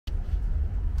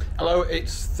Hello,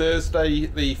 it's Thursday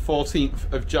the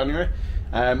 14th of January.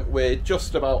 We're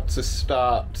just about to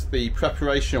start the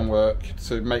preparation work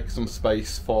to make some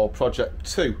space for Project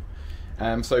 2.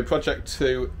 So Project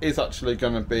 2 is actually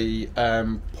going to be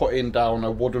putting down a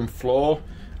wooden floor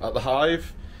at the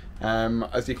Hive.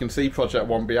 As you can see, Project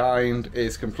 1 behind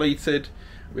is completed.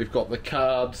 We've got the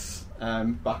cards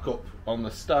back up on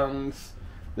the stands.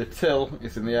 The till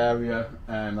is in the area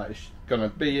that it's going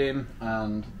to be in,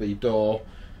 and the door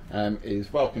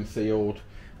is well concealed.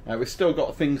 We've still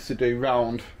got things to do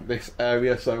round this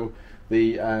area, so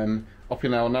the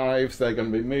Opinel knives, they're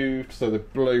going to be moved, so the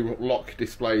blue lock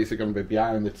displays are going to be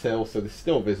behind the till, so they're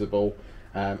still visible,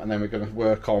 and then we're going to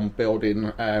work on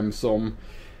building some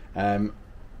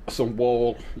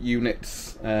wall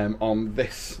units on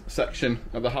this section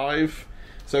of the Hive.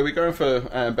 So we're going for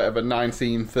a bit of a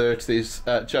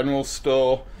 1930s general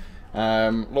store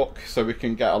look, so we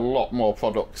can get a lot more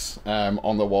products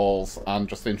on the walls and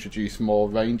just introduce more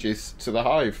ranges to the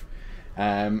Hive.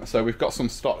 So we've got some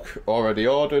stock already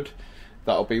ordered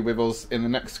that'll be with us in the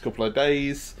next couple of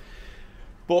days.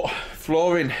 But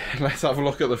flooring, let's have a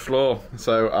look at the floor.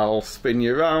 So I'll spin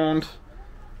you around.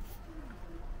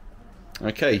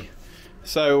 Okay,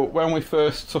 so when we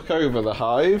first took over the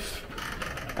Hive,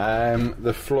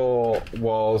 the floor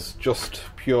was just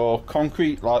pure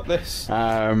concrete like this.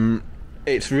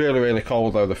 It's really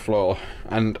cold though, the floor,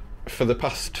 and for the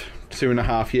past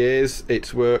 2.5 years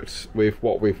it's worked with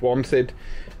what we've wanted.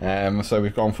 So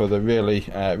we've gone for the really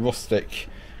rustic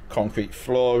concrete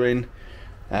flooring,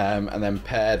 and then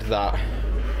paired that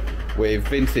with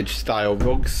vintage style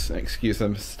rugs, excuse the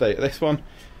mistake of this one,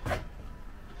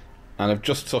 and I've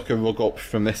just took a rug up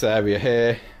from this area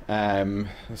here.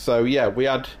 So yeah, we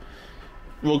had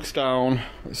rugs down,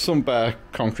 some bare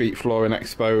concrete flooring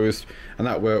exposed, and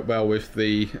that worked well with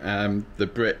the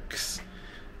bricks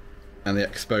and the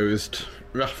exposed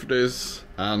rafters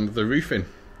and the roofing.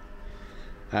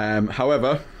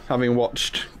 However, having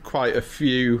watched quite a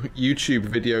few YouTube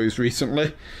videos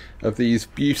recently of these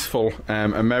beautiful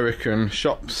American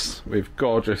shops with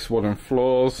gorgeous wooden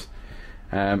floors,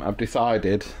 I've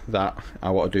decided that I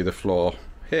want to do the floor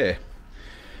here.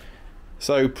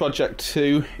 So Project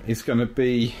 2 is going to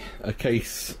be a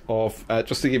case of,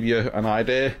 just to give you an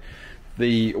idea,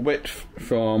 the width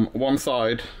from one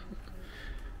side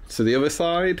to the other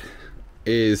side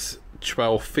is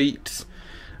 12 feet,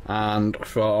 and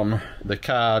from the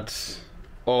cards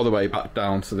all the way back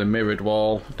down to the mirrored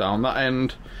wall down that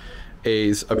end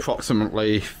is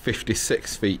approximately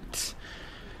 56 feet.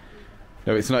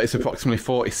 No, it's not, it's approximately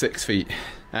 46 feet.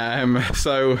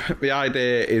 So the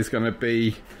idea is going to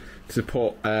be to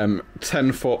put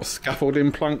 10-foot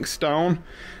scaffolding planks down,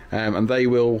 and they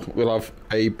will have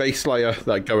a base layer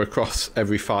that go across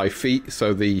every 5 feet,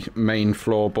 so the main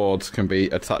floorboards can be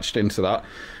attached into that.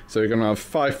 So we're going to have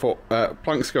 5-foot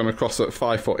planks going across at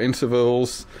 5-foot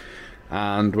intervals,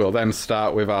 and we'll then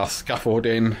start with our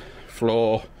scaffolding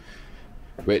floor,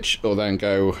 which will then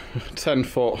go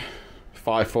 10-foot,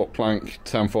 5-foot plank,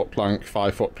 10-foot plank,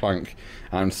 5-foot plank,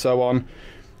 and so on.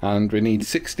 And we need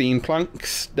 16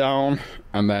 planks down,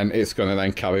 and then it's going to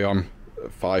then carry on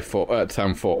 5-foot,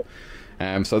 10 foot.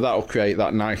 So that will create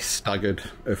that nice staggered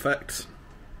effect.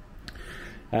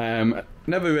 Never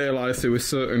realised there were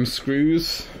certain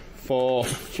screws for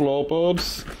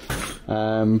floorboards,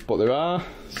 but there are.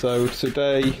 So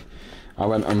today I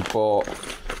went and bought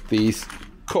these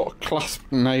cut clasp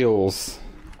nails,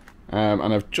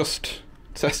 and I've just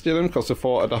tested them because I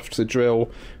thought I'd have to drill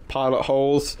pilot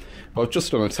holes. I've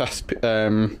just done a test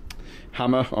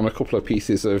hammer on a couple of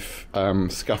pieces of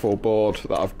scaffold board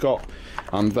that I've got,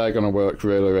 and they're going to work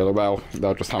really well.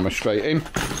 They'll just hammer straight in.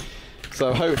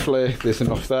 So hopefully there's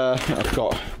enough there. I've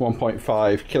got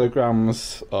 1.5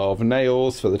 kilograms of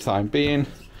nails for the time being.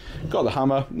 Got the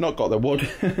hammer, not got the wood,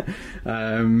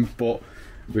 but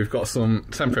we've got some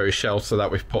temporary shelter that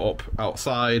we've put up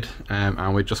outside,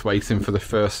 and we're just waiting for the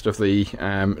first of the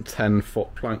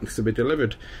 10-foot planks to be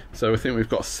delivered. So I think we've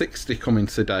got 60 coming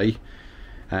today,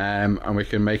 and we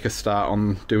can make a start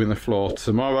on doing the floor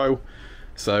tomorrow.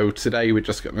 So today we're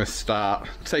just going to start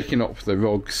taking up the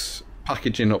rugs,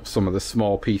 packaging up some of the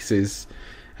small pieces,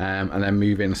 and then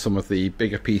moving some of the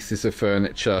bigger pieces of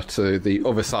furniture to the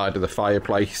other side of the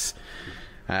fireplace.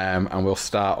 And we'll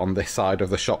start on this side of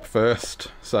the shop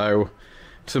first. So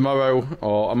tomorrow,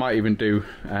 or I might even do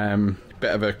a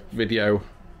bit of a video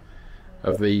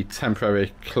of the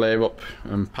temporary clear up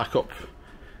and pack up,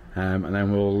 and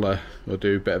then we'll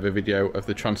do a bit of a video of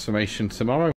the transformation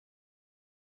tomorrow.